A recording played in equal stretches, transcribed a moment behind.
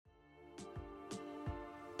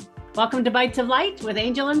Welcome to Bites of Light with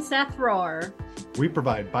Angel and Seth Rohr. We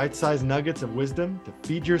provide bite-sized nuggets of wisdom to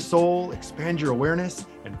feed your soul, expand your awareness,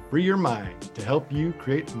 and free your mind to help you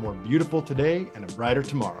create a more beautiful today and a brighter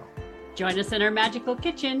tomorrow. Join us in our magical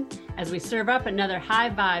kitchen as we serve up another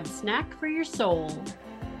high-vibe snack for your soul.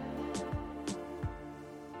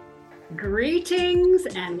 Greetings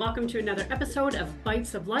and welcome to another episode of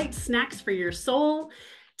Bites of Light, Snacks for Your Soul.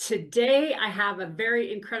 Today, I have a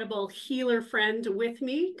very incredible healer friend with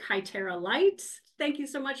me, KyTerra Light. Thank you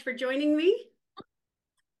so much for joining me.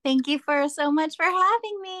 Thank you so much for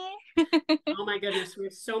having me. Oh my goodness, we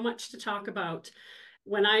have so much to talk about.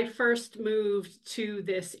 When I first moved to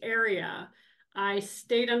this area, I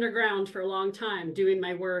stayed underground for a long time doing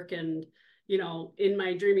my work and, in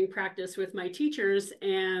my dreaming practice with my teachers.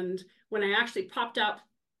 And when I actually popped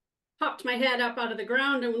my head up out of the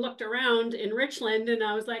ground and looked around in Richland, and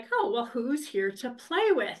I was like, oh, well, who's here to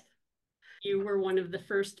play with? You were one of the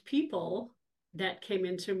first people that came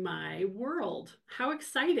into my world. How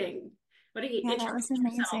exciting. Why don't you introduce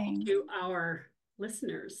yourself to our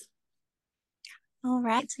listeners? All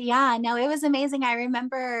right. Yeah, no, it was amazing. I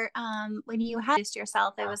remember when you had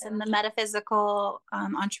yourself, it was in the Metaphysical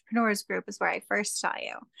Entrepreneurs group is where I first saw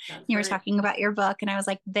you. You were talking about your book and I was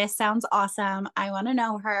like, this sounds awesome. I want to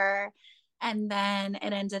know her. And then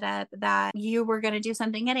it ended up that you were going to do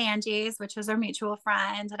something at Angie's, which was our mutual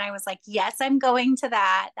friend. And I was like, yes, I'm going to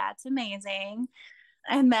that. That's amazing.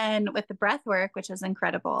 And then with the breath work, which is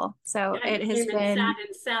incredible. So it has been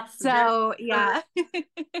so, yeah.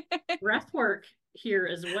 Breath work here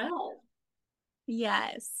as well.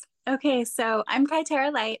 Yes. Okay. So I'm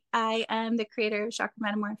KyTerra Light. I am the creator of Chakra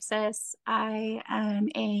Metamorphosis. I am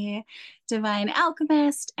a divine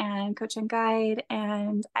alchemist and coach and guide,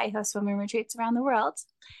 and I host women retreats around the world.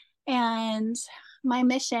 And my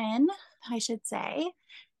mission, I should say,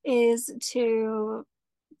 is to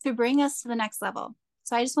bring us to the next level.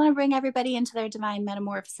 So I just want to bring everybody into their divine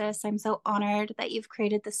metamorphosis. I'm so honored that you've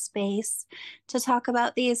created the space to talk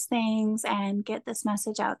about these things and get this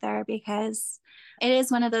message out there, because it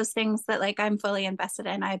is one of those things that I'm fully invested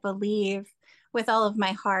in. I believe with all of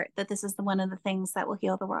my heart that this is one of the things that will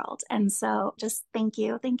heal the world. And so just thank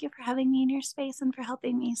you. Thank you for having me in your space and for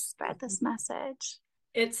helping me spread this message.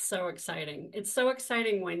 It's so exciting. It's so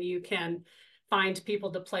exciting when you can find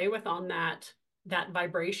people to play with on that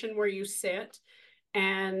vibration where you sit.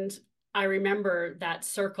 And I remember that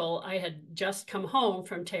circle. I had just come home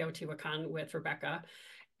from Teotihuacan with Rebecca,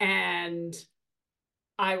 and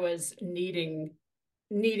I was needing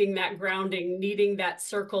that grounding, needing that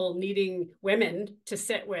circle, needing women to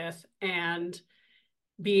sit with, and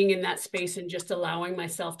being in that space and just allowing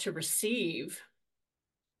myself to receive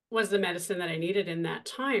was the medicine that I needed in that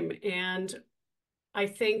time. And I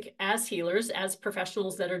think as healers, as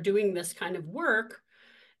professionals that are doing this kind of work,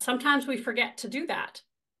 sometimes we forget to do that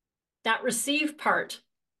receive part.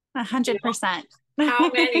 100%.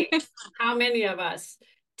 How many of us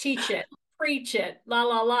teach it, preach it, la,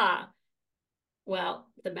 la, la. Well,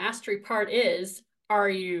 the mastery part is, are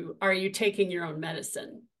you taking your own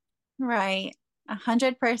medicine? Right.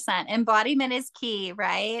 100%. Embodiment is key,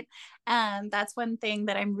 right? That's one thing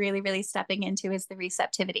that I'm really, really stepping into is the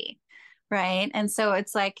receptivity, right? And so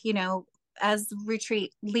it's as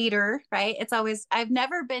retreat leader, right? It's always, I've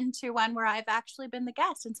never been to one where I've actually been the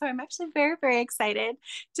guest. And so I'm actually very, very excited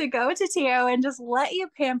to go to Teo and just let you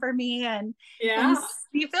pamper me and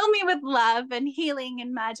you fill me with love and healing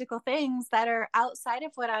and magical things that are outside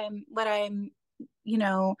of what I'm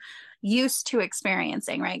used to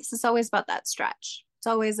experiencing, right? Because it's always about that stretch. It's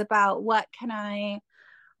always about what can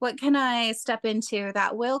I step into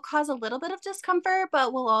that will cause a little bit of discomfort,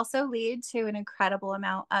 but will also lead to an incredible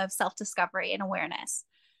amount of self-discovery and awareness.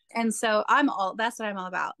 And so that's what I'm all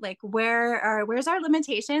about. Where's our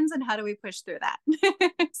limitations and how do we push through that?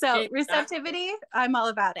 So receptivity, I'm all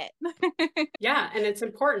about it. Yeah. And it's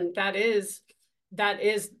important. That is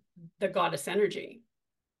the goddess energy.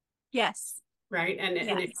 Yes. Right. And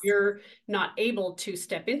if you're not able to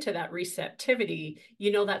step into that receptivity,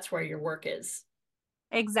 that's where your work is.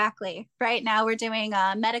 Exactly. Right now we're doing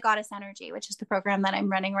Meta Goddess Energy, which is the program that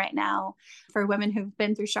I'm running right now for women who've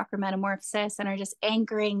been through chakra metamorphosis and are just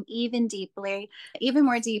anchoring even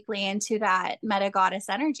more deeply into that Meta Goddess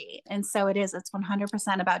energy. And so it's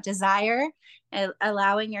 100% about desire,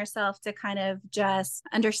 allowing yourself to kind of just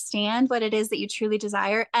understand what it is that you truly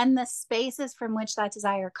desire and the spaces from which that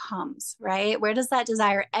desire comes, right? Where does that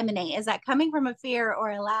desire emanate? Is that coming from a fear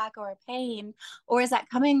or a lack or a pain? Or is that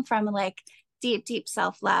coming from deep, deep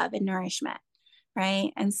self-love and nourishment?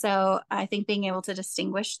 Right. And so I think being able to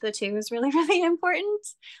distinguish the two is really, really important.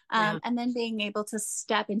 Yeah. And then being able to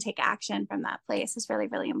step and take action from that place is really,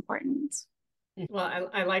 really important. Well,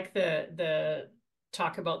 I like the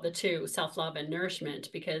talk about the two, self-love and nourishment,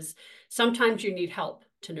 because sometimes you need help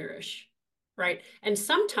to nourish, right? And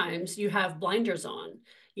sometimes you have blinders on,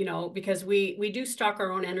 because we do stock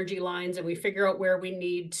our own energy lines and we figure out where we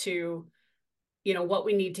need to, what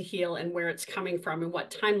we need to heal and where it's coming from and what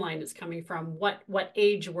timeline it's coming from, what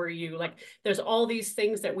age were you? Like there's all these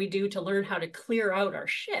things that we do to learn how to clear out our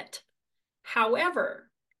shit. However,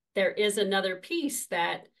 there is another piece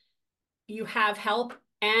that you have help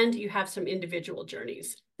and you have some individual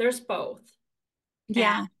journeys. There's both. And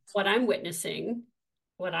Yeah. what I'm witnessing,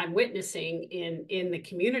 in the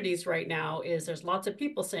communities right now is there's lots of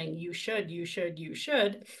people saying you should, you should, you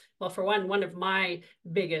should. Well, for one of my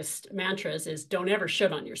biggest mantras is don't ever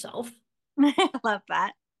should on yourself. I love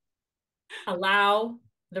that. Allow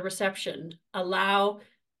the reception. Allow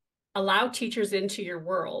teachers into your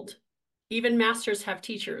world. Even masters have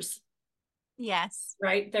teachers. Yes.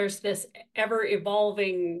 Right? There's this ever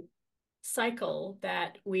evolving cycle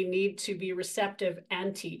that we need to be receptive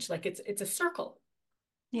and teach. Like it's a circle.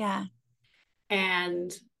 Yeah.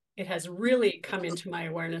 And it has really come into my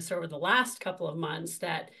awareness over the last couple of months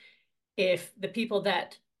that if the people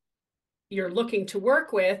that you're looking to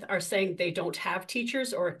work with are saying they don't have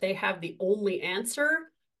teachers, or if they have the only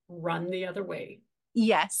answer, run the other way.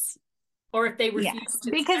 Yes. Or if they refuse Yes,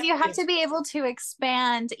 to because you have accept to be able to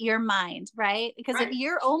expand your mind, right? Because if right.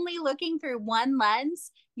 you're only looking through one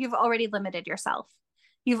lens, you've already limited yourself.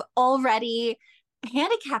 You've already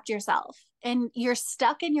handicapped yourself and you're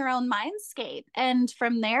stuck in your own mindscape. And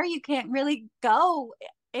from there, you can't really go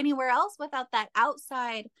anywhere else without that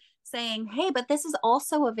outside saying, hey, but this is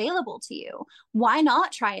also available to you. Why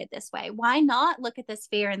not try it this way? Why not look at this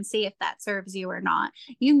fear and see if that serves you or not?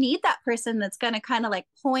 You need that person that's going to kind of like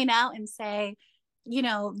point out and say,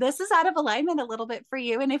 this is out of alignment a little bit for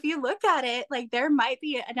you. And if you look at it, like there might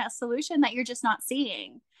be a solution that you're just not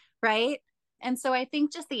seeing. Right. And so I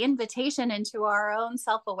think just the invitation into our own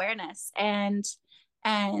self-awareness and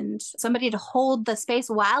somebody to hold the space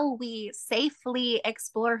while we safely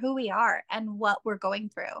explore who we are and what we're going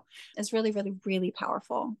through is really, really, really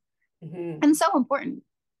powerful and so important.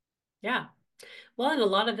 Yeah. Well, and a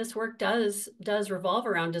lot of this work does revolve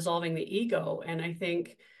around dissolving the ego. And I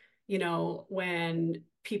think, when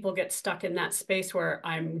people get stuck in that space where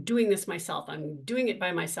I'm doing this myself, I'm doing it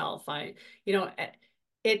by myself,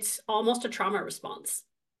 it's almost a trauma response.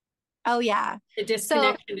 Oh, yeah. The So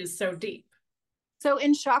disconnection is so deep. So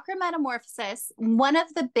in chakra metamorphosis, one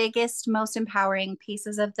of the biggest, most empowering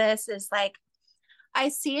pieces of this is like, I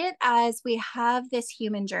see it as we have this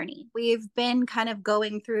human journey. We've been kind of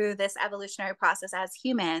going through this evolutionary process as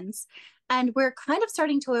humans, and we're kind of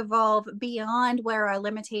starting to evolve beyond where our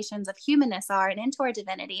limitations of humanness are and into our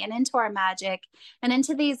divinity and into our magic and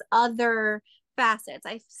into these other facets.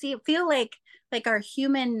 Feel like our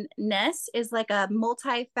humanness is like a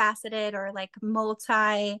multifaceted or like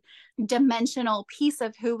multi-dimensional piece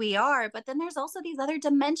of who we are, but then there's also these other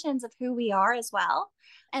dimensions of who we are as well.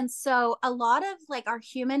 And so a lot of like our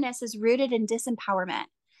humanness is rooted in disempowerment.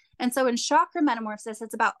 And so in chakra metamorphosis,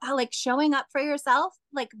 it's about like showing up for yourself,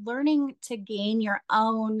 like learning to gain your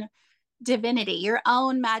own divinity, your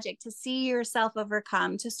own magic, to see yourself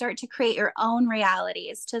overcome, to start to create your own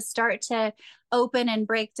realities, to start to open and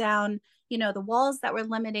break down, the walls that were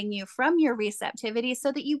limiting you from your receptivity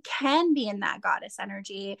so that you can be in that goddess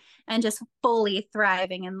energy and just fully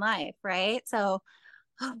thriving in life, right? So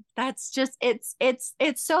that's just it's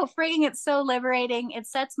so freeing, it's so liberating, it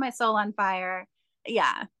sets my soul on fire.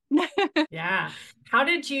 Yeah. Yeah. How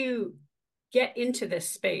did you get into this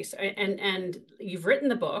space? And you've written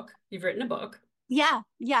a book. Yeah,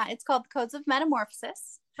 it's called Codes of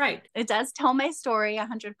Metamorphosis. Right. It does tell my story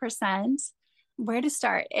 100%. Where to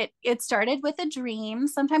start? It started with a dream.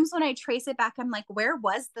 Sometimes when I trace it back, I'm like, where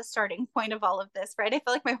was the starting point of all of this? Right? I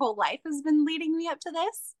feel like my whole life has been leading me up to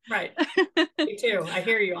this. Right. Me too. I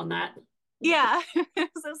hear you on that. Yeah. So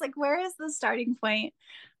it's like, where is the starting point?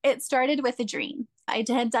 It started with a dream. I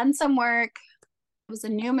had done some work. It was a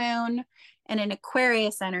new moon and an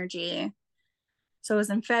Aquarius energy. So it was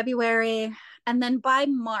in February. And then by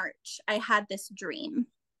March, I had this dream.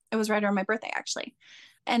 It was right around my birthday, actually.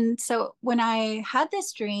 And so when I had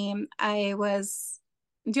this dream, do you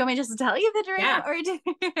want me just to tell you the dream? Yeah. Okay.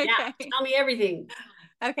 Yeah. Tell me everything.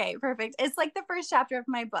 Okay, perfect. It's like the first chapter of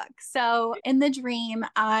my book. So in the dream,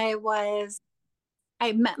 I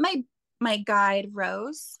met my guide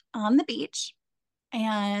Rose on the beach,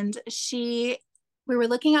 and she we were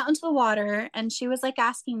looking out into the water, and she was like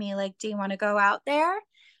asking me, like, do you want to go out there?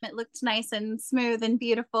 It looked nice and smooth and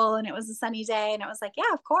beautiful, and it was a sunny day, and it was like,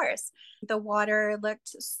 yeah, of course. The water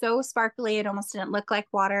looked so sparkly. It almost didn't look like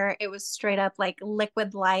water. It was straight up like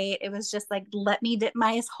liquid light. It was just like, let me dip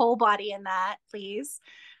my whole body in that, please.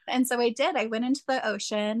 And so I did. I went into the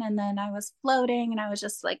ocean, and then I was floating, and I was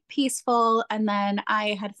just like peaceful. And then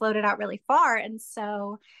I had floated out really far. And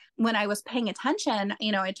so when I was paying attention,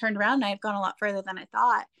 I turned around and I had gone a lot further than I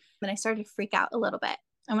thought. And I started to freak out a little bit.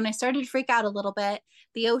 And when I started to freak out a little bit,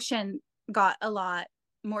 the ocean got a lot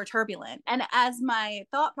more turbulent. And as my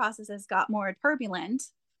thought processes got more turbulent,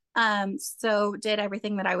 so did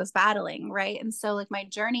everything that I was battling, right? And so like my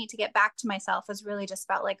journey to get back to myself was really just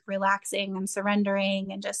about like relaxing and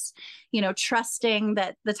surrendering and just, trusting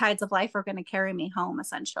that the tides of life were going to carry me home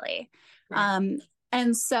essentially. Right.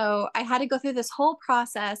 And so I had to go through this whole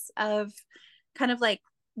process of kind of like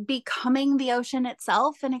becoming the ocean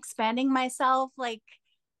itself and expanding myself like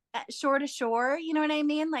shore to shore, you know what I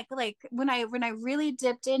mean? Like when I really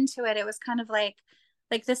dipped into it, it was kind of like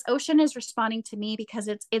this ocean is responding to me because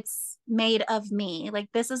it's made of me. Like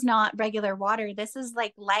this is not regular water. This is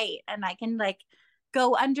like light, and I can like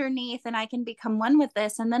go underneath and I can become one with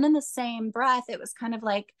this. And then in the same breath, it was kind of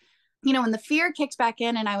like, when the fear kicked back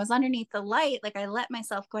in and I was underneath the light, like I let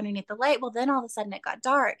myself go underneath the light. Well, then all of a sudden it got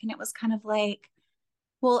dark, and it was kind of like,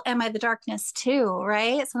 well, am I the darkness too?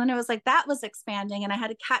 Right. So then it was like that was expanding, and I had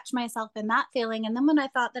to catch myself in that feeling. And then when I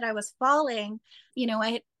thought that I was falling,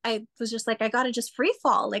 I was just like, I got to just free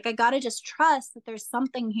fall. Like I got to just trust that there's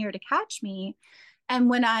something here to catch me. And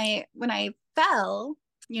when I fell,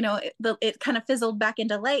 it kind of fizzled back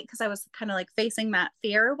into light because I was kind of like facing that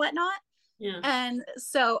fear or whatnot. Yeah. And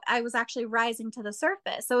so I was actually rising to the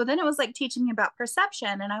surface. So then it was like teaching me about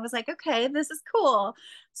perception. And I was like, okay, this is cool.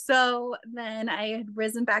 So then I had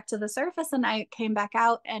risen back to the surface, and I came back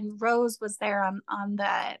out, and Rose was there on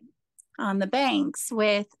the banks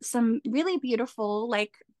with some really beautiful,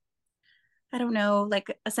 like, I don't know,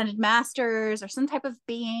 like ascended masters or some type of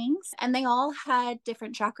beings. And they all had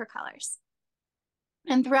different chakra colors.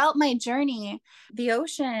 And throughout my journey, the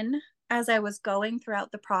ocean, as I was going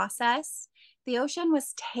throughout the process, the ocean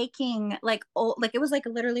was taking like old, like it was like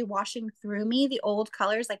literally washing through me, the old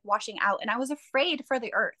colors, like washing out. And I was afraid for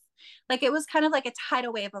the earth. Like it was kind of like a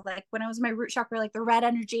tidal wave of like when I was in my root chakra, like the red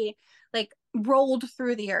energy like rolled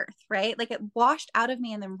through the earth, right? Like it washed out of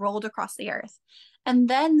me and then rolled across the earth. And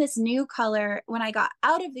then this new color, when I got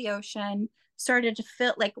out of the ocean, started to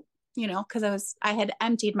feel like, because I had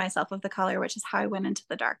emptied myself of the color, which is how I went into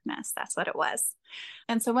the darkness. That's what it was.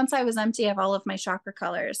 And so once I was empty of all of my chakra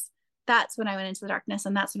colors, that's when I went into the darkness,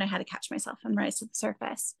 and that's when I had to catch myself and rise to the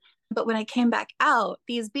surface. But when I came back out,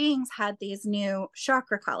 these beings had these new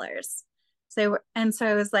chakra colors. So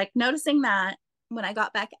I was like noticing that when I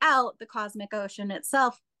got back out, the cosmic ocean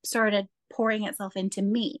itself started pouring itself into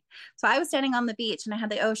me. So I was standing on the beach, and I had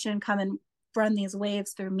the ocean come and run these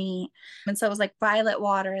waves through me. And so it was like violet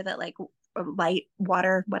water that like light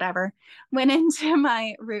water, whatever, went into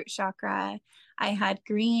my root chakra. I had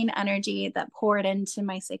green energy that poured into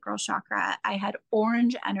my sacral chakra. I had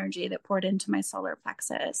orange energy that poured into my solar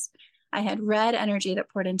plexus. I had red energy that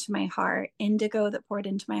poured into my heart, indigo that poured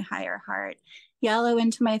into my higher heart, yellow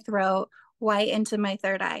into my throat, white into my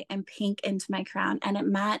third eye, and pink into my crown. And it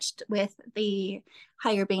matched with the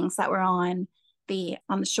higher beings that were on the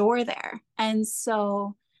shore there. And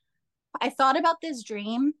so I thought about this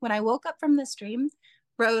dream. When I woke up from this dream,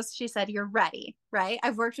 Rose, she said, "You're ready," right?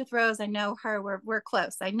 I've worked with Rose. I know her. We're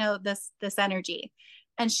close. I know this energy.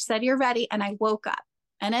 And she said, "You're ready." And I woke up,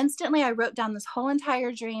 and instantly I wrote down this whole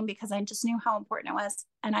entire dream because I just knew how important it was.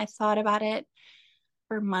 And I thought about it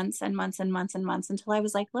for months and months and months and months until I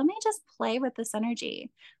was like, let me just play with this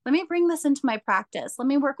energy. Let me bring this into my practice. Let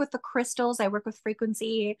me work with the crystals. I work with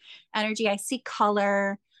frequency, energy. I see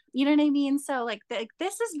color. You know what I mean? So like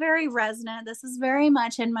this is very resonant. This is very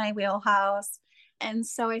much in my wheelhouse. And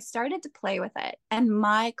so I started to play with it. And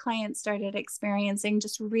my clients started experiencing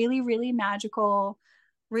just really, really magical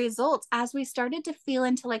results as we started to feel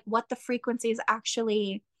into like what the frequencies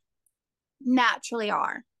actually naturally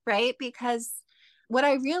are, right? Because what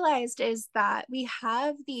I realized is that we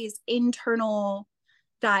have these internal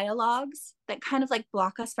dialogues that kind of like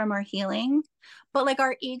block us from our healing, but like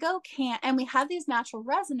our ego can't. And we have these natural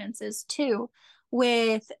resonances too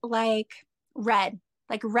with like red.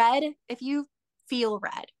 If you feel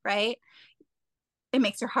red, right? It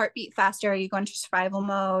makes your heart beat faster. You go into survival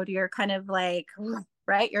mode. You're kind of like,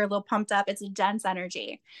 right? You're a little pumped up. It's a dense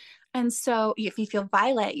energy. And so if you feel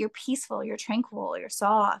violet, you're peaceful, you're tranquil, you're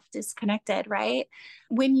soft, disconnected, right?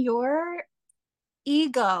 When your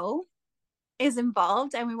ego is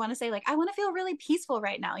involved and we want to say like, I want to feel really peaceful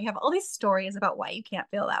right now. You have all these stories about why you can't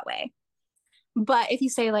feel that way. But if you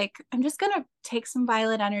say like, I'm just going to take some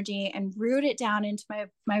violet energy and root it down into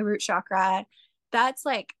my root chakra, that's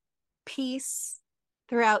like peace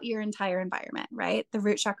throughout your entire environment, right? The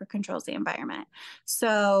root chakra controls the environment.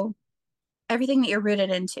 So everything that you're rooted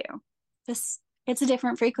into, it's a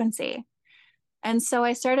different frequency. And so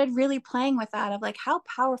I started really playing with that of like, how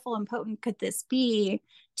powerful and potent could this be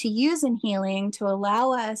to use in healing to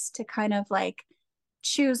allow us to kind of like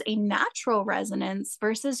choose a natural resonance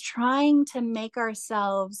versus trying to make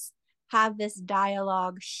ourselves have this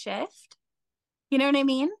dialogue shift. You know what I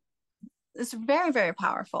mean? It's very, very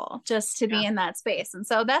powerful just to be in that space. And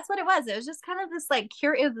so that's what it was. It was just kind of this like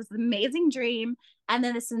it was this amazing dream and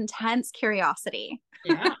then this intense curiosity.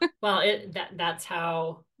 Yeah. Well, that's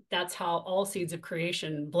how all seeds of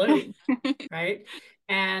creation bloom, right?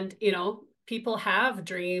 And people have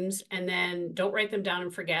dreams and then don't write them down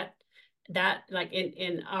and forget that, like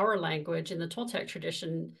in our language, in the Toltec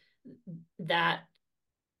tradition, that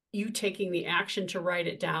you taking the action to write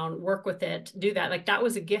it down, work with it, do that, like that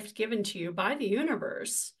was a gift given to you by the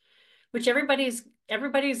universe, which everybody's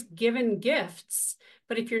given gifts.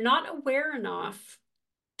 But if you're not aware enough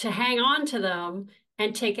to hang on to them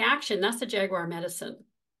and take action, that's the Jaguar medicine.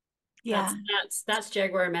 Yeah. That's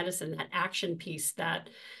Jaguar medicine, that action piece,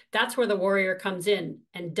 that's where the warrior comes in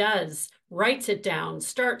and writes it down,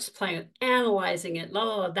 starts playing, analyzing it.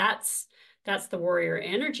 That's the warrior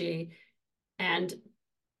energy. And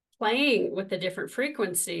playing with the different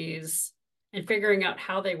frequencies and figuring out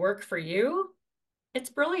how they work for you,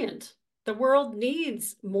 it's brilliant. The world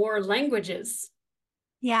needs more languages.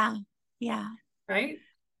 Yeah. Yeah. Right?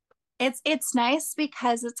 It's nice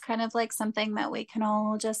because it's kind of like something that we can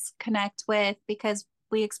all just connect with because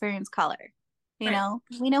we experience color. You know,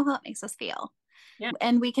 we know how it makes us feel. Yeah.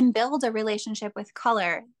 And we can build a relationship with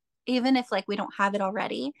color. Even if like we don't have it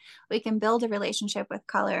already, we can build a relationship with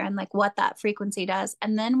color and like what that frequency does.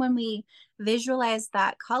 And then when we visualize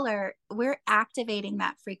that color, we're activating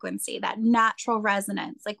that frequency, that natural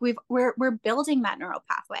resonance. Like we're building that neural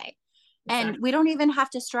pathway. Exactly. And we don't even have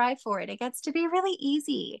to strive for it. It gets to be really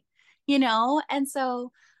easy, And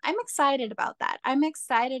so I'm excited about that. I'm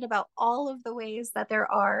excited about all of the ways that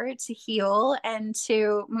there are to heal and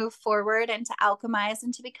to move forward and to alchemize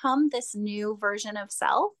and to become this new version of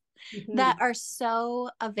self. Mm-hmm. That are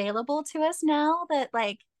so available to us now that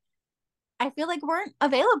like I feel like weren't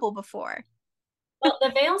available before. Well,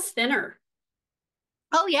 the veil's thinner.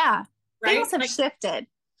 Oh yeah. Right? Things have shifted.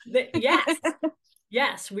 Yes.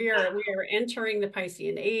 Yes, we are entering the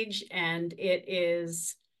Piscean age, and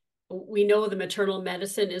we know the maternal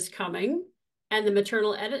medicine is coming, and the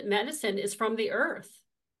maternal medicine is from the earth.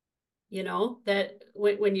 That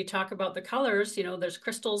when you talk about the colors, there's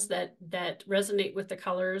crystals that resonate with the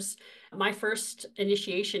colors. My first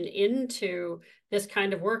initiation into this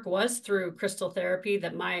kind of work was through crystal therapy,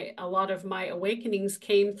 that a lot of my awakenings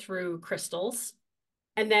came through crystals.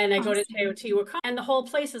 And then I go to Teotihuacan and the whole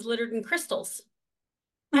place is littered in crystals.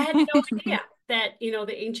 I had no idea that,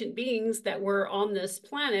 the ancient beings that were on this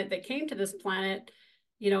planet, that came to this planet,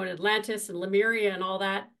 in Atlantis and Lemuria and all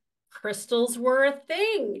that, crystals were a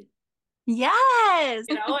thing. Yes.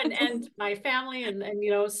 And my family and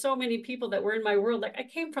so many people that were in my world, like I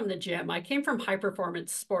came from the gym, I came from high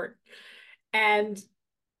performance sport, and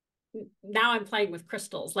now I'm playing with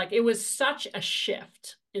crystals. Like it was such a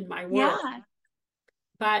shift in my world. Yeah.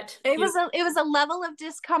 But it was a level of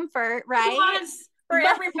discomfort, right? It was for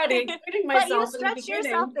everybody, including myself. But you stretched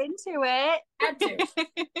yourself into it. Had to.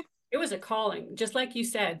 It was a calling, just like you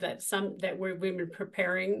said, that we've been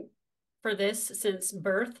preparing for this since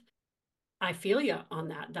birth. I feel you on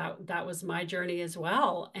that. That was my journey as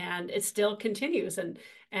well. And it still continues.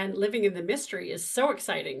 And living in the mystery is so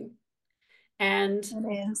exciting. And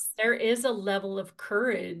there is a level of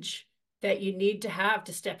courage that you need to have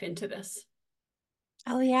to step into this.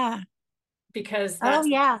 Oh, yeah. Because that's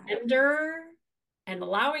surrender and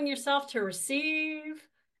allowing yourself to receive.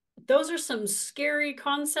 Those are some scary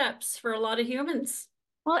concepts for a lot of humans.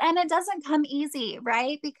 Well, and it doesn't come easy,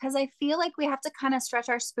 right? Because I feel like we have to kind of stretch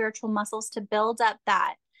our spiritual muscles to build up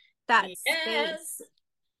that space.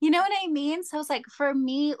 You know what I mean? So it's like for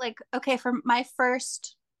me, like, okay, for my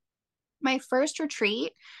first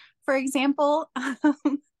retreat, for example,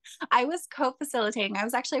 I was co-facilitating. I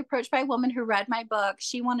was actually approached by a woman who read my book.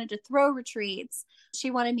 She wanted to throw retreats.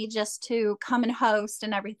 She wanted me just to come and host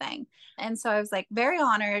and everything. And so I was like very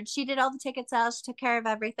honored. She did all the ticket sales. She took care of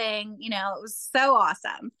everything. It was so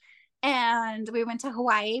awesome. And we went to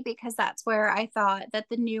Hawaii because that's where I thought that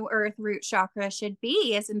the new earth root chakra should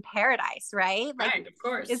be, is in paradise, right? Like, Right, of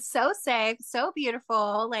course. it's so safe, so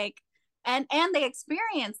beautiful, like, and they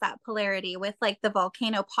experience that polarity with like the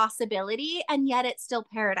volcano possibility, and yet it's still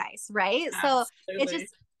paradise, right? So it Absolutely.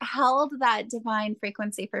 just held that divine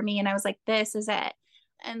frequency for me, and I was like, this is it.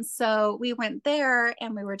 And so we went there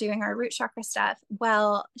and we were doing our root chakra stuff.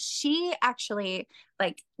 Well, she actually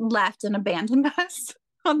like left and abandoned us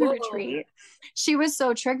on the Whoa. retreat. She was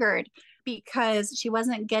so triggered because she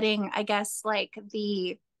wasn't getting, I guess, like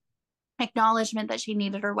the acknowledgement that she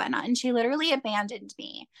needed or whatnot. And she literally abandoned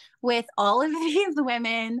me with all of these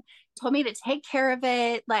women, told me to take care of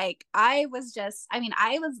it. Like, I was just, I mean,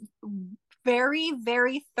 I was very,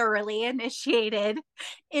 very thoroughly initiated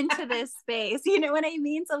into this space. You know what I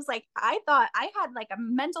mean? So I was like, I thought I had like a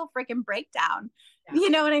mental freaking breakdown. Yeah. You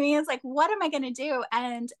know what I mean? It's like, what am I going to do?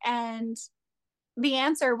 And the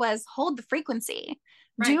answer was hold the frequency.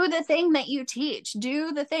 Right. Do the thing that you teach.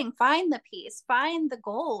 Do the thing. Find the peace. Find the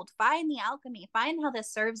gold. Find the alchemy. Find how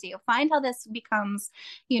this serves you. Find how this becomes,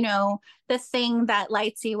 you know, the thing that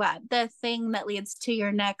lights you up, the thing that leads to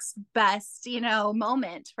your next best, you know,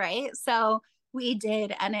 moment. Right. So we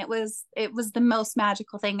did, and it was the most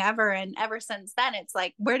magical thing ever. And ever since then, it's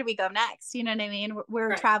like, where do we go next? You know what I mean? We're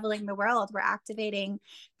Right. traveling the world. We're activating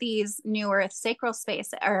these new earth sacral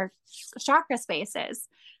space or chakra spaces.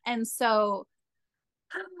 And so,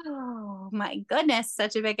 oh my goodness,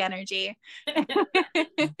 such a big energy.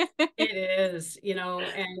 It is, you know,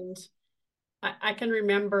 and I can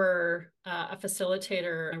remember a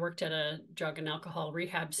facilitator. I worked at a drug and alcohol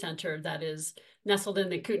rehab center that is nestled in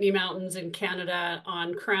the Kootenay Mountains in Canada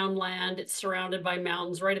on Crown land. It's surrounded by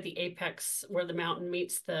mountains right at the apex where the mountain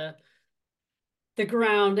meets the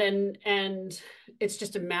ground, and it's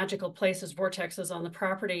just a magical place. There's vortexes on the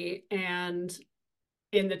property. And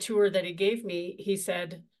in the tour that he gave me, he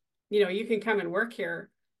said, you know, you can come and work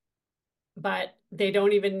here, but they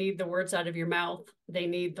don't even need the words out of your mouth. They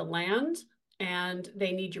need the land and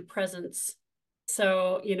they need your presence.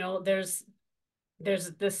 So, you know, there's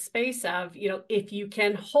this space of, you know, if you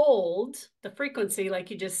can hold the frequency,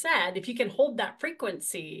 like you just said, if you can hold that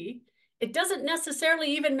frequency, it doesn't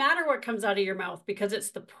necessarily even matter what comes out of your mouth, because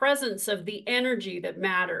it's the presence of the energy that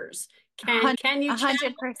matters. Can you channel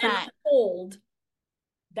and 100%. hold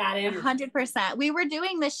that energy? 100%. We were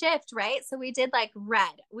doing the shift, right? So we did like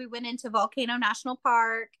red. We went into Volcano National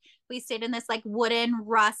Park. We stayed in this like wooden,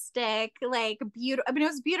 rustic, like beautiful. I mean, it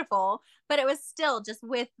was beautiful, but it was still just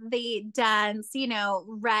with the dense, you know,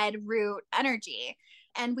 red root energy.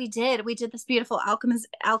 And we did this beautiful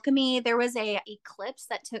alchemy. There was a eclipse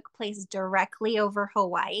that took place directly over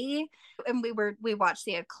Hawaii, and we watched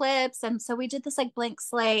the eclipse. And so we did this like blank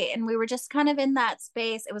slate, and we were just kind of in that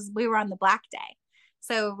space. We were on the black day.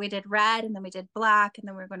 So we did red, and then we did black, and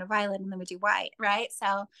then we were going to violet, and then we do white, right?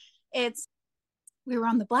 So we were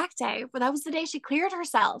on the black day, but that was the day she cleared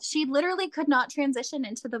herself. She literally could not transition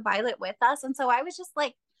into the violet with us. And so I was just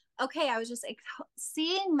like, okay, I was just like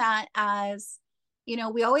seeing that as, you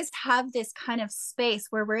know, we always have this kind of space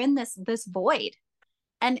where we're in this void,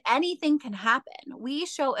 and anything can happen.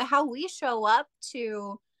 How we show up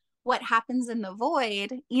to what happens in the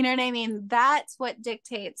void, you know what I mean? That's what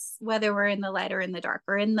dictates whether we're in the light or in the dark,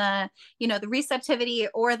 or in the, you know, the receptivity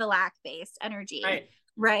or the lack based energy. Right.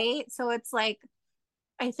 Right. So it's like,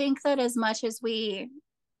 I think that as much as we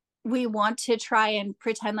want to try and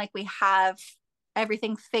pretend like we have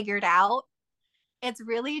everything figured out, it's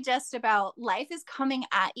really just about life is coming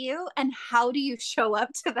at you, and how do you show up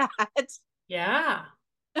to that? Yeah.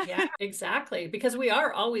 Yeah, exactly. Because we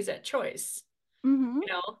are always at choice, Mm-hmm. you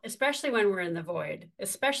know, especially when we're in the void,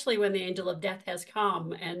 especially when the angel of death has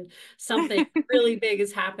come and something really big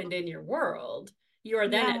has happened in your world. You are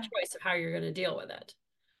then at Yeah. choice of how you're going to deal with it.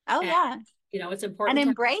 Oh And, yeah. you know, it's And important to have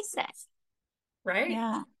embrace it. patience, right?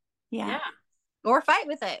 Yeah. Yeah. Yeah. Or fight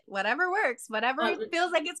with it, whatever works, whatever Well,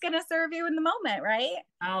 feels like it's going to serve you in the moment, right?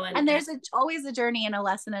 well, And there's always a journey and a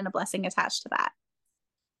lesson and a blessing attached to that.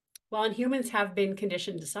 well, and humans have been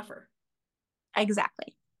conditioned to suffer,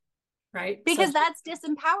 Exactly. right? So, Because that's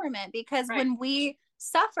disempowerment. Because right, when we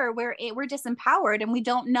suffer, we're disempowered, and we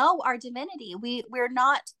don't know our divinity. We're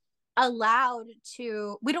not allowed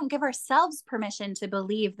to, we don't give ourselves permission to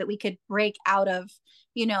believe that we could break out of,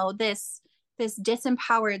 you know, this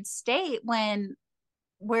disempowered state when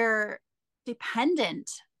we're dependent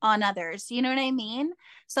on others. You know what I mean?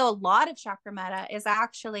 So a lot of chakra meta is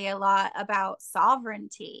actually a lot about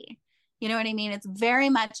sovereignty. You know what I mean? It's very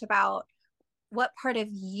much about what part of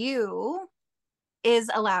you is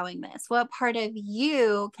allowing this, what part of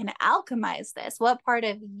you can alchemize this, what part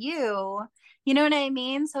of you You know what I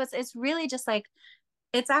mean? So it's really just like,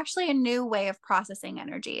 it's actually a new way of processing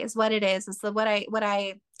energy is what it is what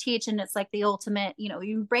I teach. And it's like the ultimate,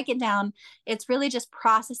 you break it down, it's really just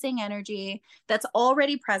processing energy that's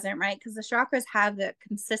already present, right? Because the chakras have the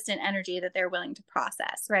consistent energy that they're willing to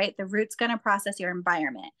process, right? The root's going to process your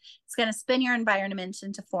environment, it's going to spin your environment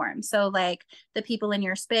into form. So like the people in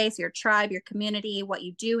your space, your tribe, your community, what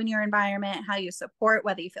you do in your environment, how you support,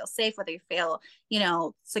 whether you feel safe, whether you feel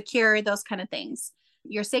secure, those kind of things.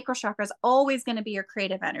 Your sacral chakra is always going to be your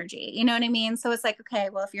creative energy. You know what I mean? So it's like, okay,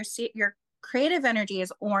 well, if your creative energy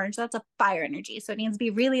is orange, that's a fire energy. So it needs to be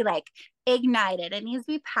really like ignited. It needs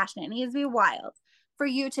to be passionate. It needs to be wild for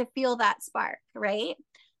you to feel that spark, right?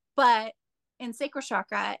 But in sacral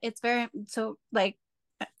chakra, it's very, so like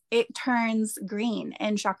it turns green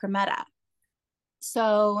in chakra meta.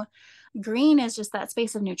 So green is just that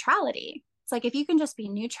space of neutrality. It's like if you can just be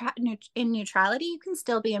in neutrality, you can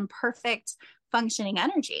still be in perfect functioning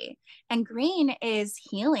energy. And green is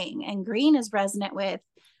healing, and green is resonant with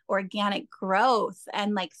organic growth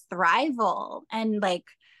and like thrival. And like,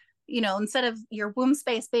 instead of your womb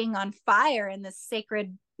space being on fire and this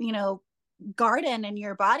sacred, garden and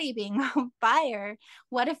your body being on fire,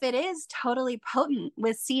 what if it is totally potent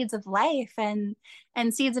with seeds of life and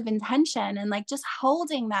seeds of intention, and like just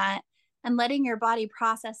holding that and letting your body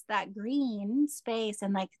process that green space,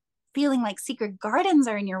 and like feeling like secret gardens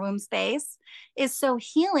are in your womb space is so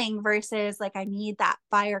healing, versus like I need that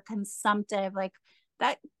fire consumptive, like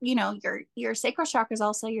that, your sacral chakra is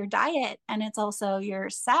also your diet, and it's also your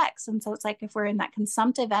sex. And so it's like if we're in that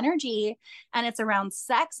consumptive energy and it's around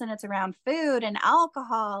sex and it's around food and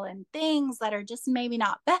alcohol and things that are just maybe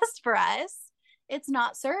not best for us, it's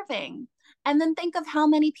not serving. And then think of how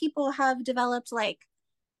many people have developed like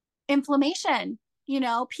inflammation,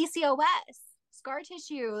 PCOS, scar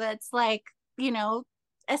tissue that's like,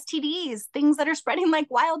 STDs, things that are spreading like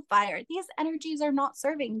wildfire. These energies are not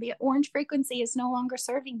serving. The orange frequency is no longer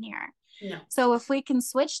serving here. No. So if we can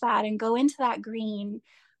switch that and go into that green,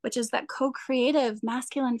 which is that co-creative,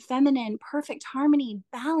 masculine, feminine, perfect harmony,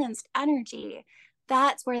 balanced energy,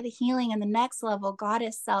 that's where the healing and the next level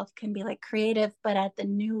goddess self can be like creative, but at the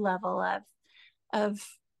new level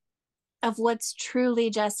of what's truly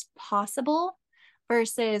just possible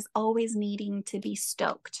versus always needing to be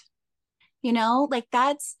stoked. Like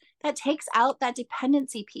that takes out that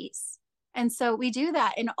dependency piece. And so we do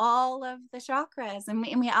that in all of the chakras, and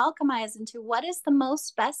we alchemize into what is the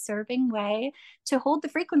most best serving way to hold the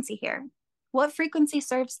frequency here. What frequency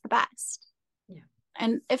serves the best? Yeah.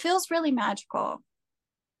 And it feels really magical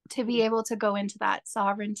to be able to go into that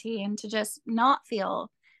sovereignty and to just not feel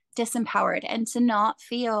disempowered and to not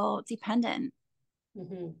feel dependent.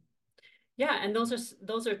 Mm-hmm. Yeah, and those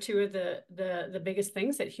are two of the biggest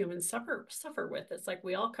things that humans suffer with. It's like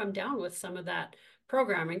we all come down with some of that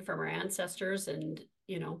programming from our ancestors and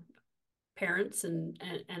parents and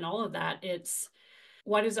all of that. It's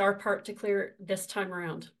what is our part to clear this time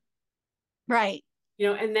around? Right.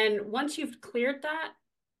 And then once you've cleared that,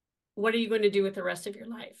 what are you going to do with the rest of your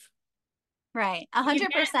life? Right. 100%.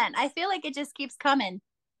 I feel like it just keeps coming.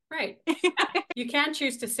 Right. You can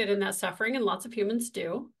choose to sit in that suffering, and lots of humans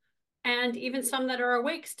do. And even some that are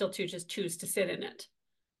awake still just choose to sit in it,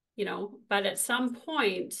 but at some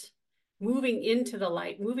point, moving into the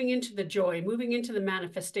light, moving into the joy, moving into the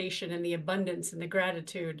manifestation and the abundance and the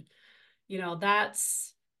gratitude,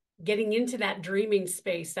 that's getting into that dreaming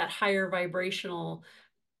space, that higher vibrational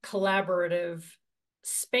collaborative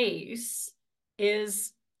space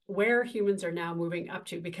is where humans are now moving up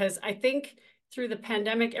to. Because I think through the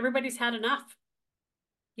pandemic, everybody's had enough.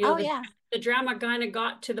 Yeah. The drama kind of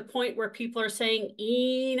got to the point where people are saying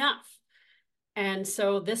enough. And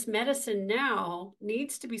so this medicine now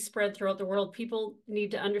needs to be spread throughout the world. People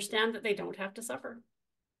need to understand that they don't have to suffer.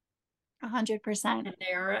 100%. And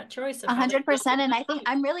they are at choice. 100%. And I think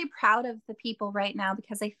I'm really proud of the people right now,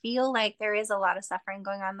 because I feel like there is a lot of suffering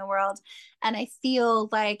going on in the world. And I feel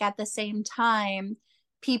like at the same time,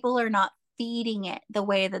 people are not feeding it the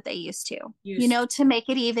way that they used to make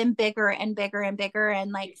it even bigger and bigger and bigger.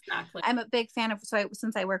 And like, exactly. I'm a big fan of,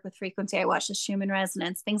 since I work with frequency, I watch the Schumann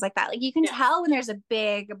resonance, things like that. Like you can tell when there's a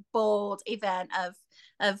big, bold event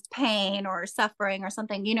of pain or suffering or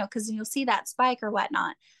something, because you'll see that spike or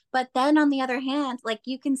whatnot. But then on the other hand, like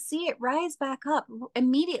you can see it rise back up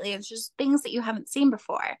immediately. It's just things that you haven't seen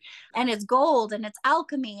before. And it's gold and it's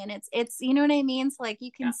alchemy and it's you know what I mean? So like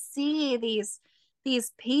you can see these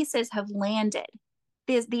pieces have landed.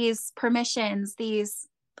 These permissions, these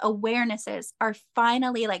awarenesses are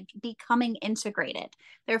finally like becoming integrated.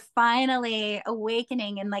 They're finally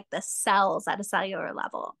awakening in like the cells at a cellular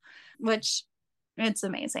level, which it's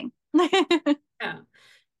amazing. Yeah.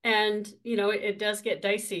 And, you know, it does get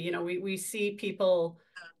dicey. You know, we see people,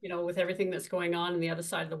 you know, with everything that's going on the other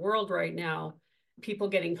side of the world right now, people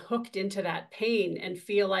getting hooked into that pain and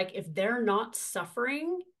feel like if they're not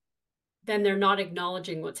suffering, then they're not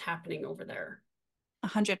acknowledging what's happening over there.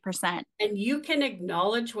 100%. And you can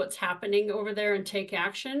acknowledge what's happening over there and take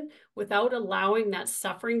action without allowing that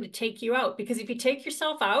suffering to take you out. Because if you take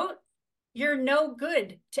yourself out, you're no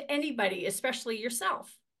good to anybody, especially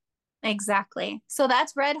yourself. Exactly. So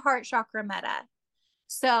that's red heart chakra meta.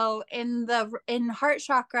 So in heart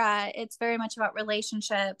chakra, it's very much about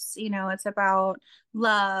relationships, you know, it's about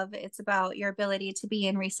love, it's about your ability to be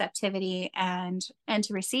in receptivity and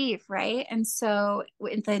to receive, right? And so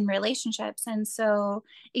within relationships. And so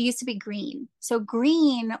it used to be green. So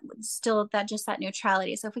green still that just that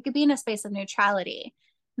neutrality. So if we could be in a space of neutrality,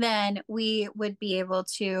 then we would be able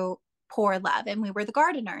to pour love, and we were the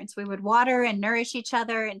gardeners. We would water and nourish each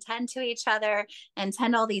other and tend to each other and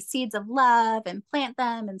tend all these seeds of love and plant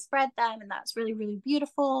them and spread them, and that's really, really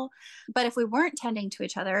beautiful. But if we weren't tending to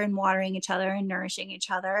each other and watering each other and nourishing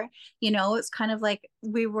each other, you know, it's kind of like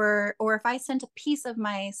we were, or if I sent a piece of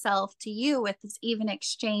myself to you with this even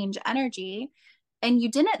exchange energy and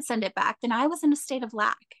you didn't send it back, then I was in a state of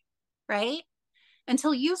lack, right?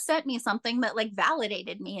 Until you sent me something that like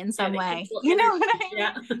validated me in Yeah, some the way. equal You know energy. what I mean?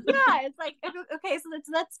 Yeah. Yeah, it's like okay, so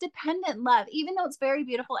that's dependent love, even though it's very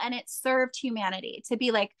beautiful and it served humanity to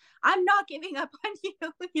be like, I'm not giving up on you.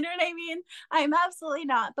 You know what I mean? I'm absolutely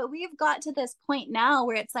not. But we've got to this point now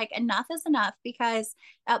where it's like enough is enough, because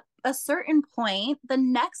at a certain point, the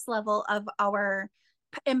next level of our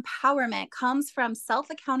empowerment comes from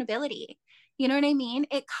self accountability. You know what I mean?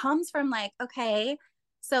 It comes from like, okay,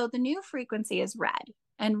 so the new frequency is red,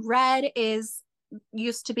 and red is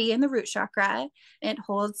used to be in the root chakra. It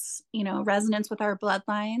holds, you know, resonance with our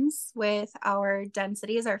bloodlines, with our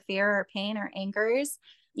densities, our fear, our pain, our angers,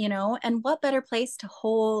 you know, and what better place to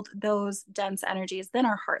hold those dense energies than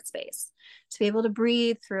our heart space, to be able to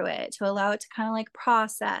breathe through it, to allow it to kind of like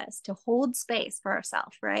process, to hold space for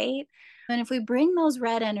ourselves, right? And if we bring those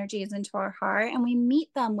red energies into our heart and we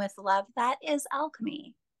meet them with love, that is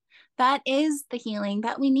alchemy. That is the healing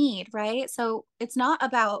that we need, right? So it's not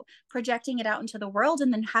about projecting it out into the world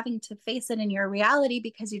and then having to face it in your reality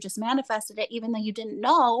because you just manifested it, even though you didn't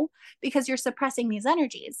know, because you're suppressing these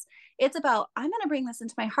energies. It's about, I'm going to bring this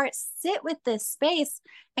into my heart, sit with this space,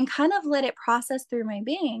 and kind of let it process through my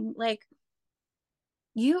being. Like,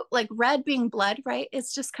 you, like red being blood, right?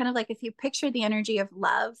 It's just kind of like if you picture the energy of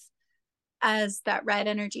love as that red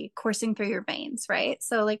energy coursing through your veins, right?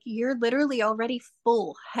 So, like, you're literally already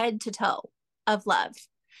full head to toe of love.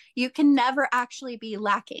 You can never actually be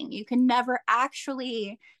lacking. You can never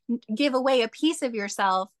actually give away a piece of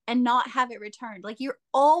yourself and not have it returned. Like, you're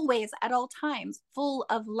always at all times full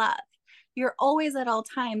of love. You're always at all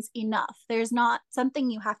times enough. There's not something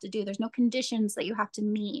you have to do. There's no conditions that you have to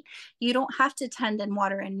meet. You don't have to tend and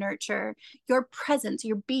water and nurture. Your presence,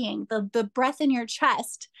 your being, the breath in your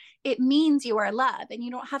chest, it means you are love, and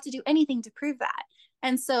you don't have to do anything to prove that.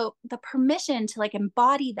 And so the permission to like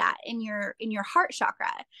embody that in your heart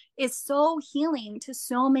chakra is so healing to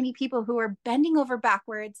so many people who are bending over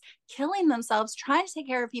backwards, killing themselves, trying to take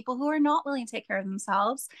care of people who are not willing to take care of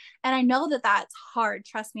themselves. And I know that that's hard.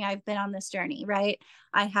 Trust me, I've been on this journey, right?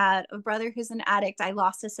 I had a brother who's an addict. I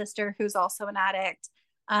lost a sister who's also an addict.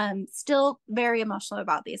 Still very emotional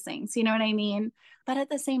about these things. You know what I mean? But at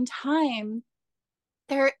the same time,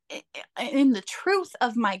 there, in the truth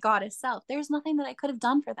of my goddess self, there's nothing that I could have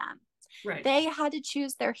done for them. Right. They had to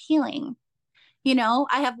choose their healing. You know,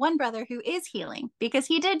 I have one brother who is healing because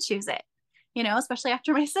he did choose it, you know, especially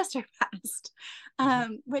after my sister passed,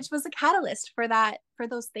 which was a catalyst for that, for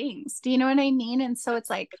those things. Do you know what I mean? And so it's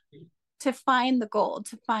like, to find the gold,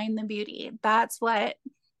 to find the beauty. That's what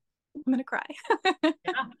I'm going to cry.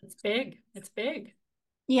 Yeah, it's big. It's big.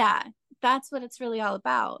 Yeah, that's what it's really all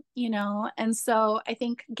about, you know? And so I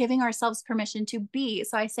think giving ourselves permission to be.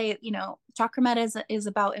 So I say, you know, chakra meta is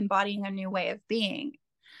about embodying a new way of being.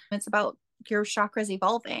 It's about your chakras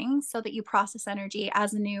evolving so that you process energy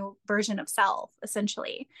as a new version of self,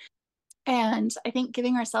 essentially. And I think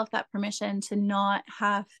giving ourselves that permission to not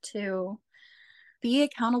have to be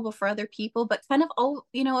accountable for other people, but kind of, oh,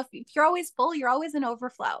 you know, if you're always full, you're always in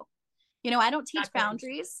overflow. You know, I don't teach Exactly.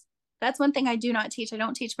 boundaries. That's one thing I do not teach. I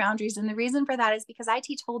don't teach boundaries. And the reason for that is because I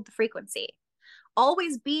teach hold the frequency.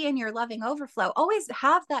 Always be in your loving overflow. Always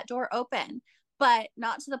have that door open, but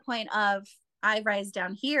not to the point of I rise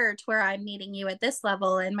down here to where I'm meeting you at this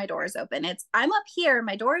level and my door is open. It's I'm up here,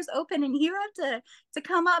 my door is open, and you have to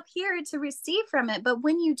come up here to receive from it. But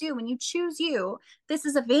when you do, when you choose you, this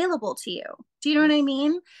is available to you. Do you know what I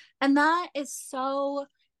mean? And that is so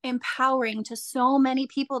empowering to so many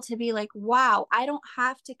people to be like, wow, I don't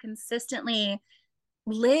have to consistently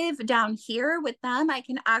live down here with them. I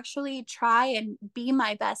can actually try and be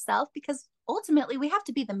my best self, because ultimately we have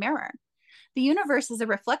to be the mirror. The universe is a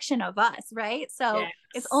reflection of us, right? So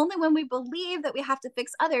it's Yes. only when we believe that we have to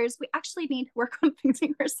fix others, we actually need to work on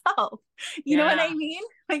fixing ourselves. You know what Yeah. I mean?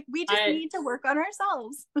 Like we just I need to work on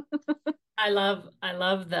ourselves. I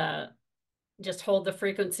love the just hold the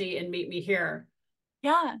frequency and meet me here.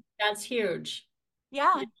 Yeah. That's huge.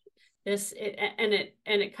 Yeah. And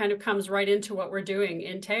it kind of comes right into what we're doing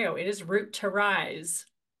in Teo. It is root to rise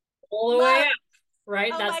all the way Love. up,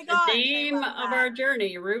 right? Oh That's my the gosh, I name love of that. our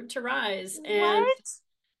journey, root to rise. And What?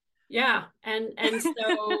 yeah, and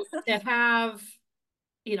so to have,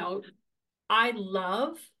 you know, I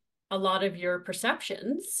love a lot of your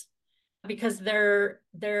perceptions because they're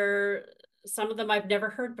some of them I've never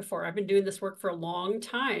heard before. I've been doing this work for a long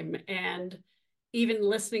time, and even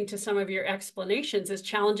listening to some of your explanations is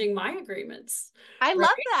challenging my agreements, I right? love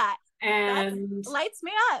that. That And lights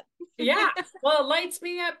me up. yeah, well, it lights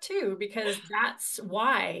me up too, because that's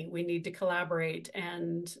why we need to collaborate,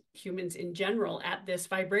 and humans in general at this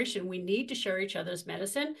vibration, we need to share each other's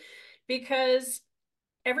medicine because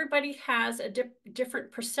everybody has a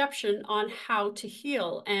different perception on how to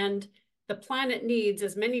heal. And the planet needs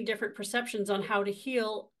as many different perceptions on how to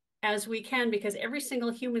heal as we can, because every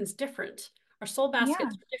single human's different. Our soul Yeah.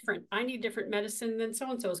 baskets are different. I need different medicine than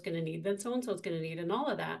so and so is going to need, than so and so is going to need, and all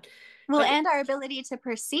of that. Well, But and our ability to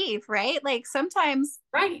perceive, right? Like sometimes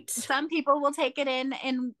right, some people will take it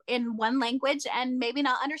in one language and maybe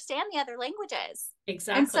not understand the other languages. And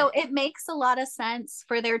exactly. so it makes a lot of sense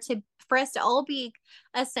for us to all be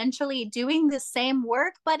essentially doing the same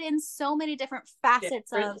work, but in so many different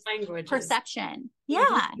facets Different of languages. perception.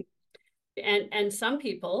 Mhm. Yeah. And some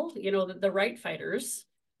people, the right fighters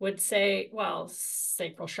would say, well,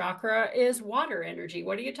 sacral chakra is water energy.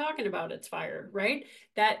 What are you talking about? It's fire, right?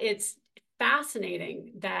 That it's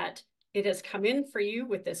fascinating that it has come in for you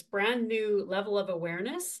with this brand new level of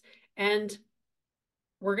awareness, and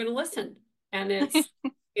we're going to listen. And it's,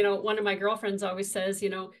 one of my girlfriends always says,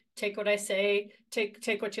 take what I say,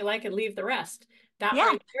 take what you like and leave the rest. That Yeah.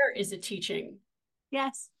 right there is a teaching.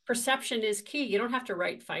 Yes. Perception is key. You don't have to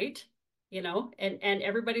right fight, and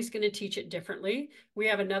everybody's going to teach it differently. We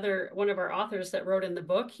have one of our authors that wrote in the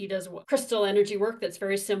book. He does crystal energy work that's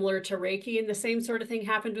very similar to Reiki, and the same sort of thing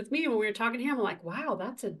happened with me when we were talking to him. I'm like, wow,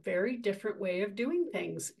 that's a very different way of doing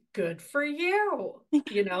things. Good for you.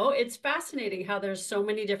 It's fascinating how there's so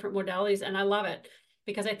many different modalities, and I love it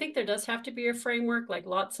because I think there does have to be a framework, like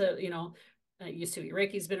lots of, Usui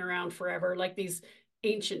Reiki's been around forever, like these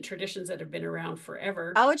ancient traditions that have been around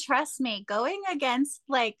forever. Oh, trust me, going against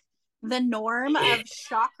like the norm of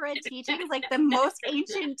chakra teachings, like the most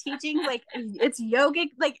ancient teachings, like it's yogic,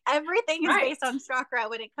 like everything is based Right. on chakra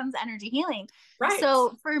when it comes to energy healing. Right.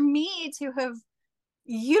 So for me to have,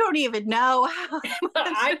 you don't even know how much.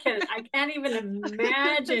 I can't even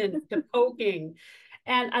imagine the poking.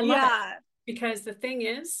 And I love it Yeah. because the thing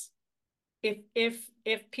is,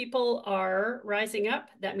 if people are rising up,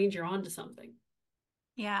 that means you're onto something,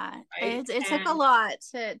 Yeah, right? it took a And lot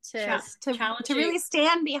to challenging. really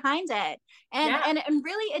stand behind it, and Yeah, and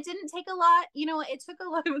really it didn't take a lot. It took a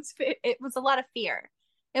lot. It was a lot of fear.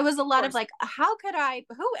 It was a of lot of course. like, how could I?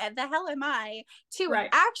 Who the hell am I to Right.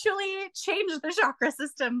 actually change the chakra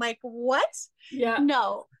system? Like what? Yeah.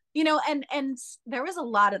 No, and there was a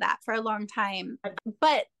lot of that for a long time,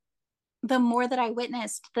 but the more that I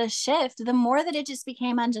witnessed the shift, the more that it just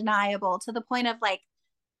became undeniable to the point of like,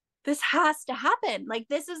 this has to happen. Like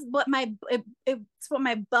this is what it's what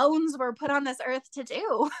my bones were put on this earth to do.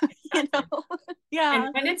 you Exactly. know? And Yeah.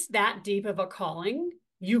 when it's that deep of a calling,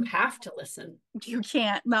 you have to listen. You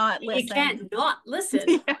can't not You listen. can't not listen,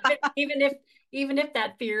 Yeah. even if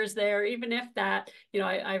that fear is there, even if that,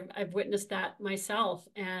 I've witnessed that myself,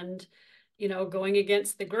 and going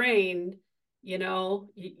against the grain, you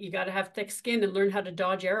got to have thick skin and learn how to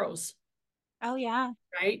dodge arrows, Oh yeah.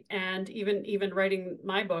 right? And even writing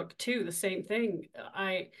my book too, the same thing.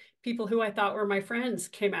 I People who I thought were my friends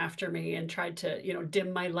came after me and tried to,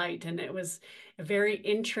 dim my light, and it was a very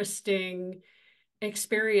interesting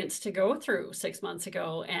experience to go through 6 months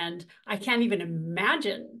ago. And I can't even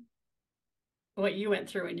imagine what you went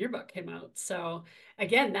through when your book came out. So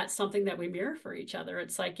again, that's something that we mirror for each other.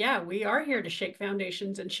 It's like, yeah, we are here to shake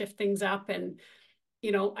foundations and shift things up. And,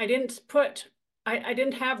 I didn't put I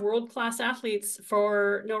didn't have world-class athletes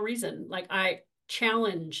for no reason. Like I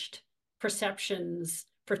challenged perceptions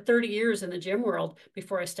for 30 years in the gym world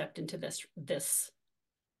before I stepped into this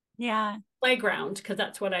Yeah. playground, because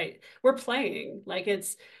that's what we're playing. Like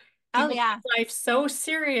it's Oh people yeah. take life so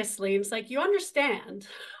seriously. It's like, you understand.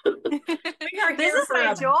 We are This here is for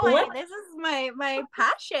my a blip. joy. This is my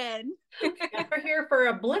passion. Yeah, we're here for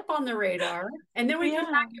a blip on the radar. And then we come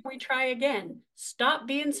Yeah. back and we try again. Stop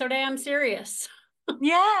being so damn serious.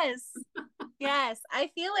 Yes. Yes.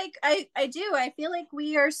 I feel like I do. I feel like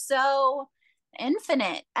we are so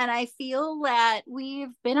infinite, and I feel that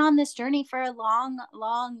we've been on this journey for a long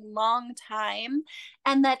time,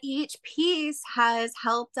 and that each piece has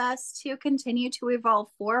helped us to continue to evolve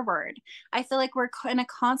forward. I feel like we're in a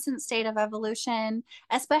constant state of evolution,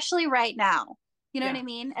 especially right now. You know what Yeah. I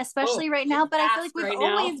mean? Oh, Especially right it's now, but I feel like fast we've right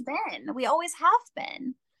now. always been. We always have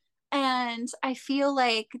been. And I feel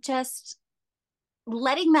like just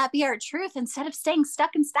letting that be our truth instead of staying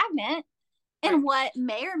stuck and stagnant in Right. what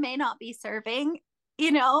may or may not be serving,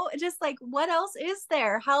 you know, just like what else is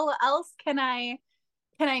there? How else can I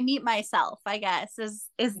meet myself, I guess,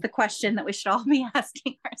 is the question that we should all be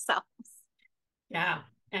asking ourselves. Yeah.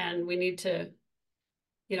 And we need to,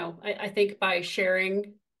 I think by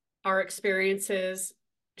sharing our experiences,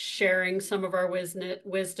 sharing some of our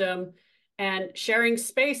wisdom, and sharing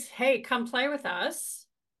space, hey, come play with us.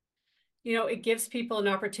 It gives people an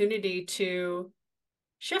opportunity to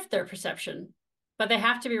shift their perception, but they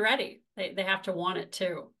have to be ready. They have to want it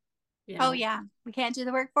too. Oh yeah, we can't do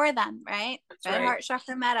the work for them, right? That's Red right. heart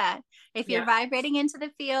chakra meta. If you're Yeah, vibrating into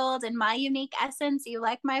the field in my unique essence, you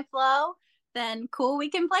like my flow, then cool,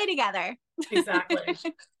 we can play together. exactly.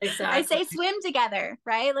 I Exactly. say swim together,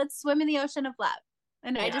 right? Let's swim in the ocean of love.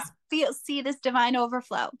 And I Yeah, just see this divine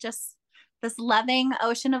overflow, just this loving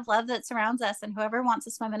ocean of love that surrounds us. And whoever wants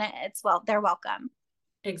to swim in it, they're welcome.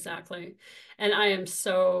 exactly. And I am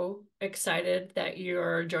so excited that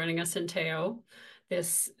you're joining us in Teo.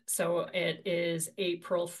 So it is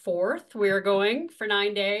April 4th. We're going for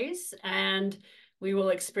 9 days and we will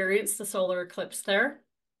experience the solar eclipse there.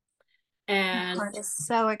 My And heart is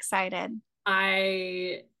so excited.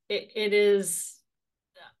 it is,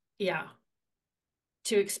 yeah,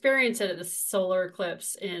 to experience it at the solar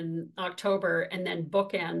eclipse in October and then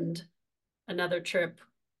bookend another trip,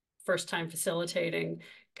 first time facilitating,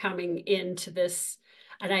 coming into this.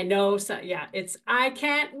 And I know, so yeah, I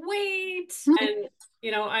can't wait. And,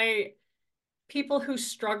 people who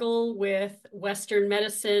struggle with Western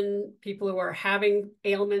medicine, people who are having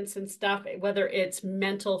ailments and stuff, whether it's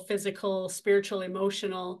mental, physical, spiritual,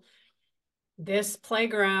 emotional, this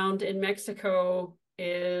playground in Mexico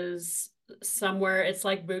is somewhere, it's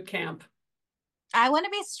like boot camp. I want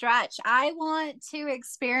to be stretched. I want to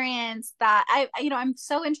experience that. I'm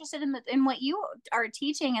so interested in what you are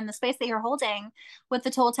teaching and the space that you're holding with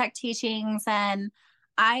the Toltec teachings, and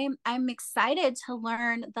I'm excited to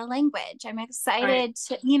learn the language. I'm Right. excited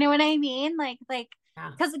to, you know what I mean? Like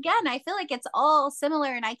Yeah. because again, I feel like it's all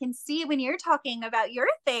similar, and I can see when you're talking about your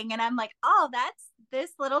thing, and I'm like, oh, that's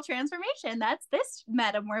this little transformation. That's this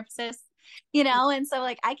metamorphosis, and so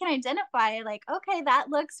like I can identify like, okay, that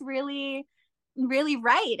looks really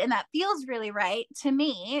right, and that feels really right to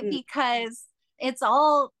me Mm, because it's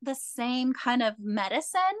all the same kind of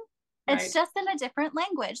medicine. It's right. just in a different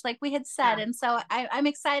language, like we had said. Yeah. And so I'm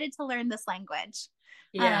excited to learn this language,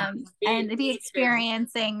 Yeah. and be Me too.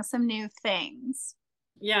 experiencing some new things,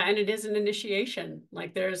 Yeah. And it is an initiation.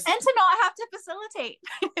 Like there's, and to not have to facilitate.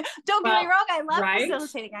 Don't get me well, wrong, I love right.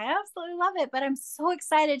 facilitating, I absolutely love it, but I'm so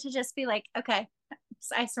excited to just be like, okay,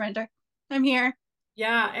 I surrender, I'm here.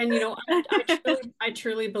 Yeah. And, I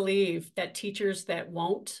truly believe that teachers that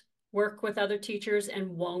won't work with other teachers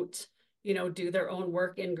and won't, do their own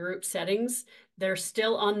work in group settings, they're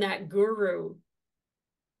still on that guru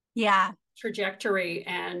Yeah. trajectory,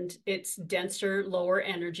 and it's denser, lower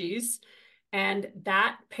energies. And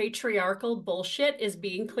that patriarchal bullshit is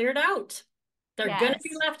being cleared out. They're going to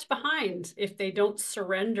be Yes. left behind if they don't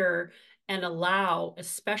surrender and allow,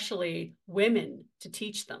 especially women, to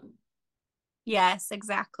teach them. Yes,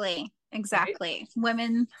 exactly. Right? Exactly.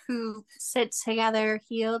 Women who sit together,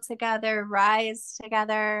 heal together, rise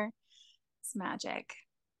together. It's magic.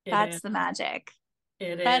 It is. That's the magic.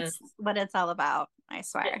 It is. That's what it's all about, I It,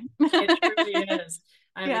 swear. it truly is.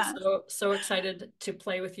 I'm Yeah. so excited to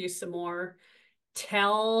play with you some more.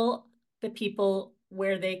 Tell the people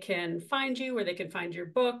where they can find you, where they can find your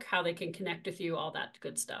book, how they can connect with you, all that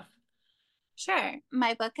good stuff. Sure.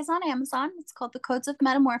 My book is on Amazon. It's called The Codes of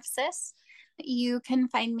Metamorphosis. You can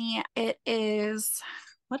find me. It is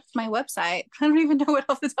what is my website? I don't even know it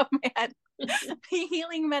off the top of my head.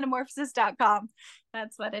 healingmetamorphosis.com.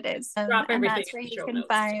 That's what it is. Drop And everything that's where in the you show can notes.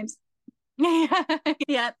 find.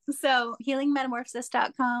 Yeah. So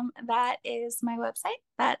healingmetamorphosis.com, that is my website.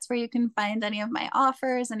 That's where you can find any of my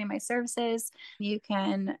offers, any of my services. You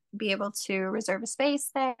can be able to reserve a space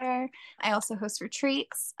there. I also host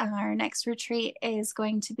retreats. Our next retreat is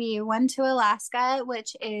going to be one to Alaska,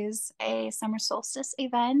 which is a summer solstice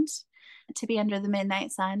event. To be under the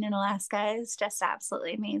midnight sun in Alaska is just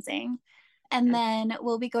absolutely amazing. And then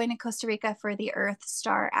we'll be going to Costa Rica for the Earth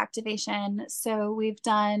Star activation. So we've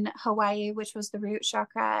done Hawaii, which was the root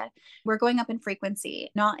chakra. We're going up in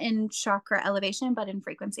frequency, not in chakra elevation, but in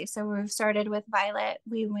frequency. So we've started with violet.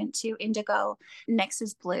 We went to indigo. Next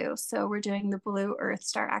is blue. So we're doing the blue Earth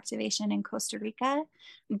Star activation in Costa Rica.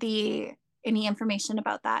 Any information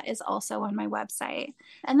about that is also on my website.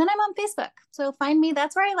 And then I'm on Facebook. So find me.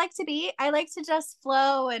 That's where I like to be. I like to just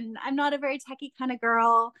flow, and I'm not a very techie kind of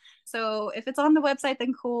girl. So if it's on the website,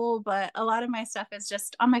 then cool. But a lot of my stuff is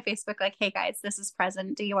just on my Facebook, like, hey guys, this is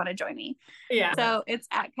present. Do you want to join me? Yeah. So it's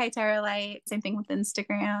at KyTerra Light. Same thing with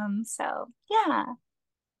Instagram. So yeah.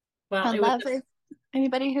 Well, I'd love if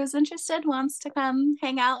anybody who's interested wants to come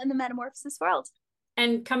hang out in the metamorphosis world.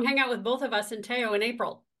 And come hang out with both of us in Teo in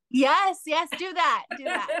April. Yes, do that. Do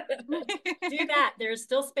that. There's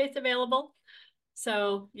still space available.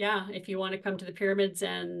 So yeah, if you want to come to the pyramids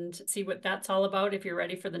and see what that's all about, if you're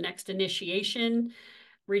ready for the next initiation,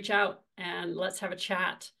 reach out and let's have a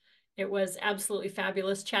chat. It was absolutely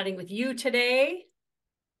fabulous chatting with you today.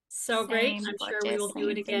 So great. I'm sure we will do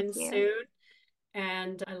it again soon.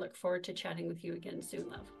 And I look forward to chatting with you again soon,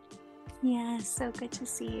 love. Yeah, so good to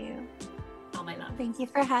see you. All my love. Thank you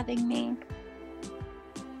for having me.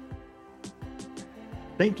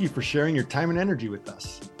 Thank you for sharing your time and energy with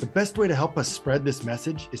us. The best way to help us spread this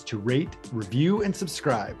message is to rate, review, and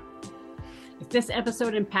subscribe. If this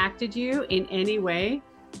episode impacted you in any way,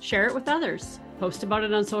 share it with others. Post about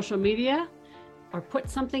it on social media or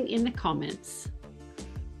put something in the comments.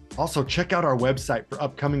 Also, check out our website for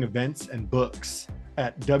upcoming events and books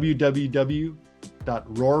at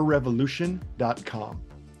www.roarrevolution.com.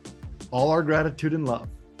 All our gratitude and love.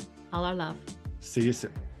 All our love. See you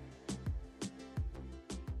soon.